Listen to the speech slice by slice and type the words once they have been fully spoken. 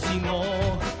我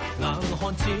硬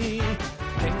漢子，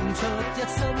拼出一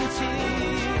身刺，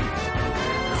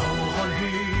流汗血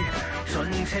盡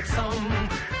赤心，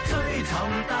追尋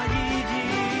大意義，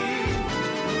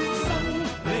生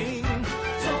命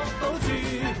作賭注，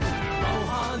留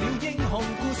下了英雄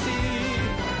故事，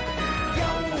憂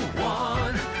患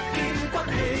見骨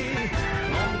氣，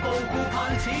昂步顧盼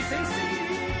似醒獅。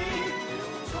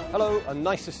Hello, and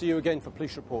nice to see you again for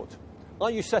Police Report.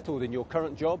 Are you settled in your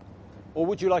current job? Or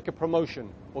would you like a promotion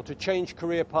or to change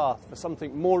career path for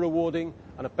something more rewarding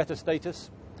and of better status?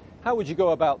 How would you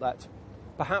go about that?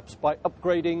 Perhaps by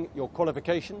upgrading your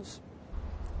qualifications?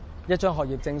 一張學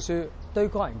業證書對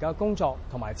個人嘅工作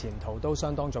同埋前途都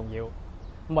相當重要。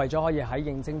為咗可以喺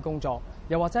應徵工作，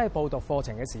又或者係報讀課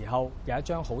程嘅時候有一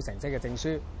張好成績嘅證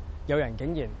書，有人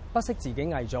竟然不惜自己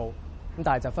偽造，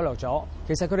但係就忽略咗，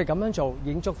其實佢哋咁樣做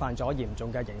已經觸犯咗嚴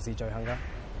重嘅刑事罪行㗎。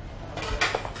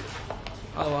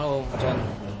Hello， 吳俊，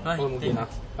好耐冇見啊！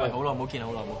喂，好耐冇見，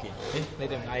好耐冇見。咦，你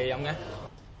哋唔嗌嘢飲嘅？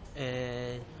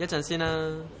一陣先啦。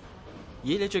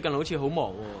咦，你最近好似好忙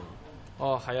喎。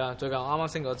哦，係啊，最近啱啱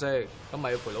升咗職，咁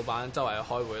咪要陪老闆周圍去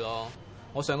開會咯。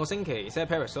我上個星期先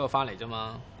喺 Paris 嗰度翻嚟啫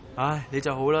嘛。唉，你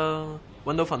就好啦，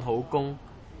揾到份好工，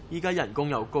依家人工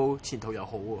又高，前途又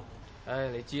好喎。唉，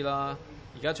你知啦，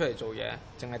而家出嚟做嘢，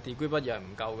淨係 degree 畢業係唔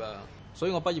夠噶，所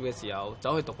以我畢業嘅時候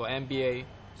走去讀個 MBA，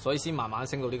 所以先慢慢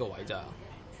升到呢個位咋。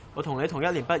我同你同一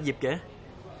年畢業嘅，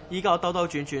依家我兜兜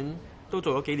轉轉都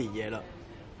做咗幾年嘢啦，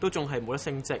都仲係冇得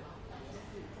升職。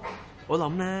我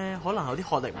諗咧，可能有啲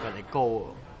學歷唔夠你高喎。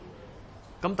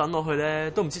咁等落去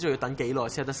咧，都唔知仲要等幾耐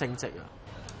先有得升職啊！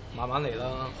慢慢嚟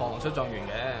啦，行行出狀元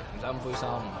嘅，唔使咁灰心。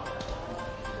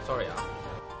Sorry 啊。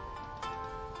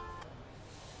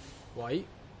喂，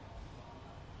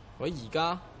而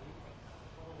家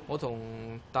我同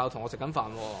大學同學食緊飯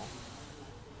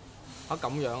喎。咁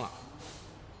樣啊？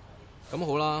咁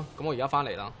好啦，咁我而家翻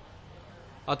嚟啦。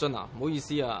阿俊啊，唔好意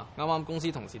思啊，啱啱公司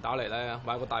同事打嚟咧，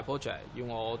話有個大 project 要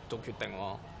我做決定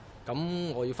喎。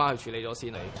咁我要翻去處理咗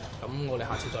先你。咁我哋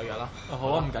下次再約啦。好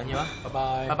啊，唔緊要啊。拜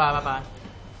拜。拜拜，拜拜。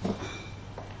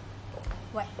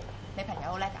喂，你朋友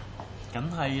好叻㗎？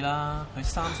梗係啦，佢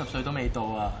30歲都未到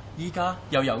啊，依家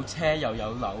又有車又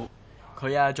有樓。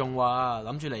佢啊仲話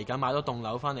諗住嚟緊買多棟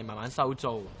樓翻嚟慢慢收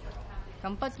租。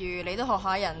咁不如你都學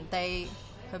下人哋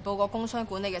去報個工商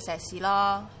管理嘅碩士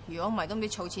啦。如果唔係，都唔知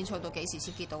儲錢儲到幾時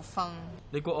先結到婚。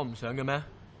你估我唔想嘅咩？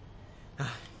唉，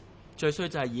最衰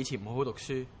就係以前唔好好讀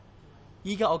書，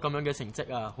依家我咁樣嘅成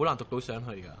績啊，好難讀到上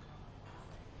去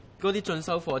噶。嗰啲進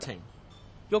修課程，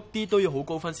喐啲都要好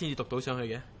高分先至讀到上去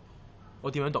嘅。我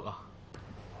點樣讀啊？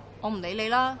我唔理你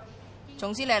啦。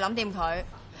總之你係諗掂佢，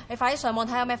你快啲上網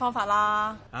睇下有咩方法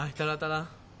啦。唉，得啦得啦。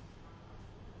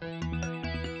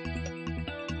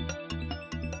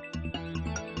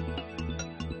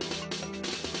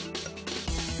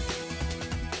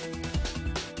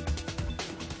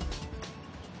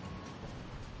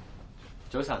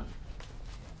早晨。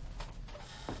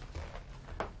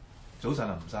早晨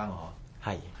啊，吳生啊，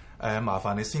係。麻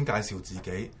煩你先介紹自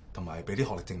己，同埋俾啲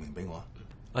學歷證明俾我啊。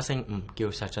我姓吳，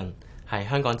叫石俊，係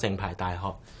香港正牌大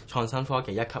學創新科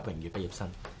技1級榮譽畢業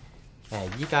生。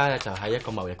依家咧就喺一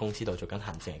個貿易公司度做緊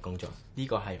行政嘅工作。呢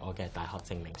個係我嘅大學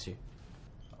證明書。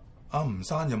阿吳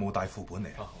生有冇帶副本嚟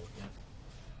啊？好。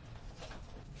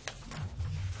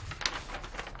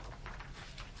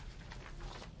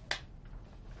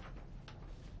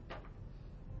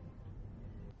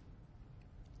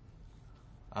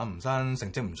阿吳生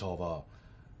成績唔錯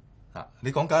噃。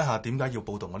你講解下點解要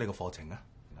報讀我呢個課程啊？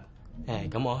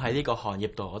咁我喺呢個行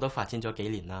業度我都發展咗幾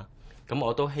年啦。咁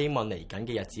我都希望嚟緊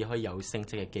嘅日子可以有升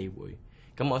職嘅機會。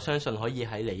咁我相信可以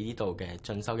喺你呢度嘅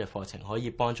進修嘅課程可以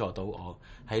幫助到我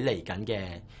喺嚟緊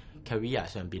嘅 career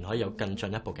上邊可以有更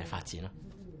進一步嘅發展啦。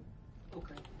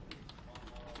OK。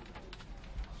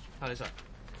李 Sir。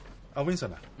阿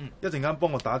Vincent 啊，一陣間幫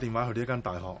我打電話去呢間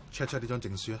大學 check 呢張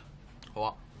證書啊。好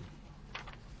啊。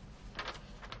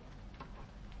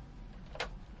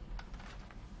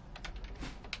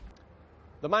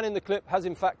The man in the clip has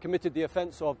in fact committed the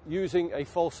offence of using a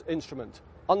false instrument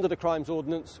under the Crimes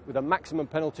Ordinance with a maximum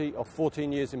penalty of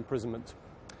 14 years imprisonment.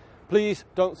 Please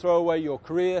don't throw away your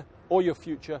career or your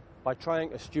future by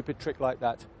trying a stupid trick like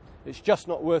that. It's just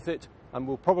not worth it and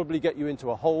will probably get you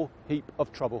into a whole heap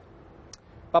of trouble.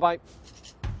 Bye-bye.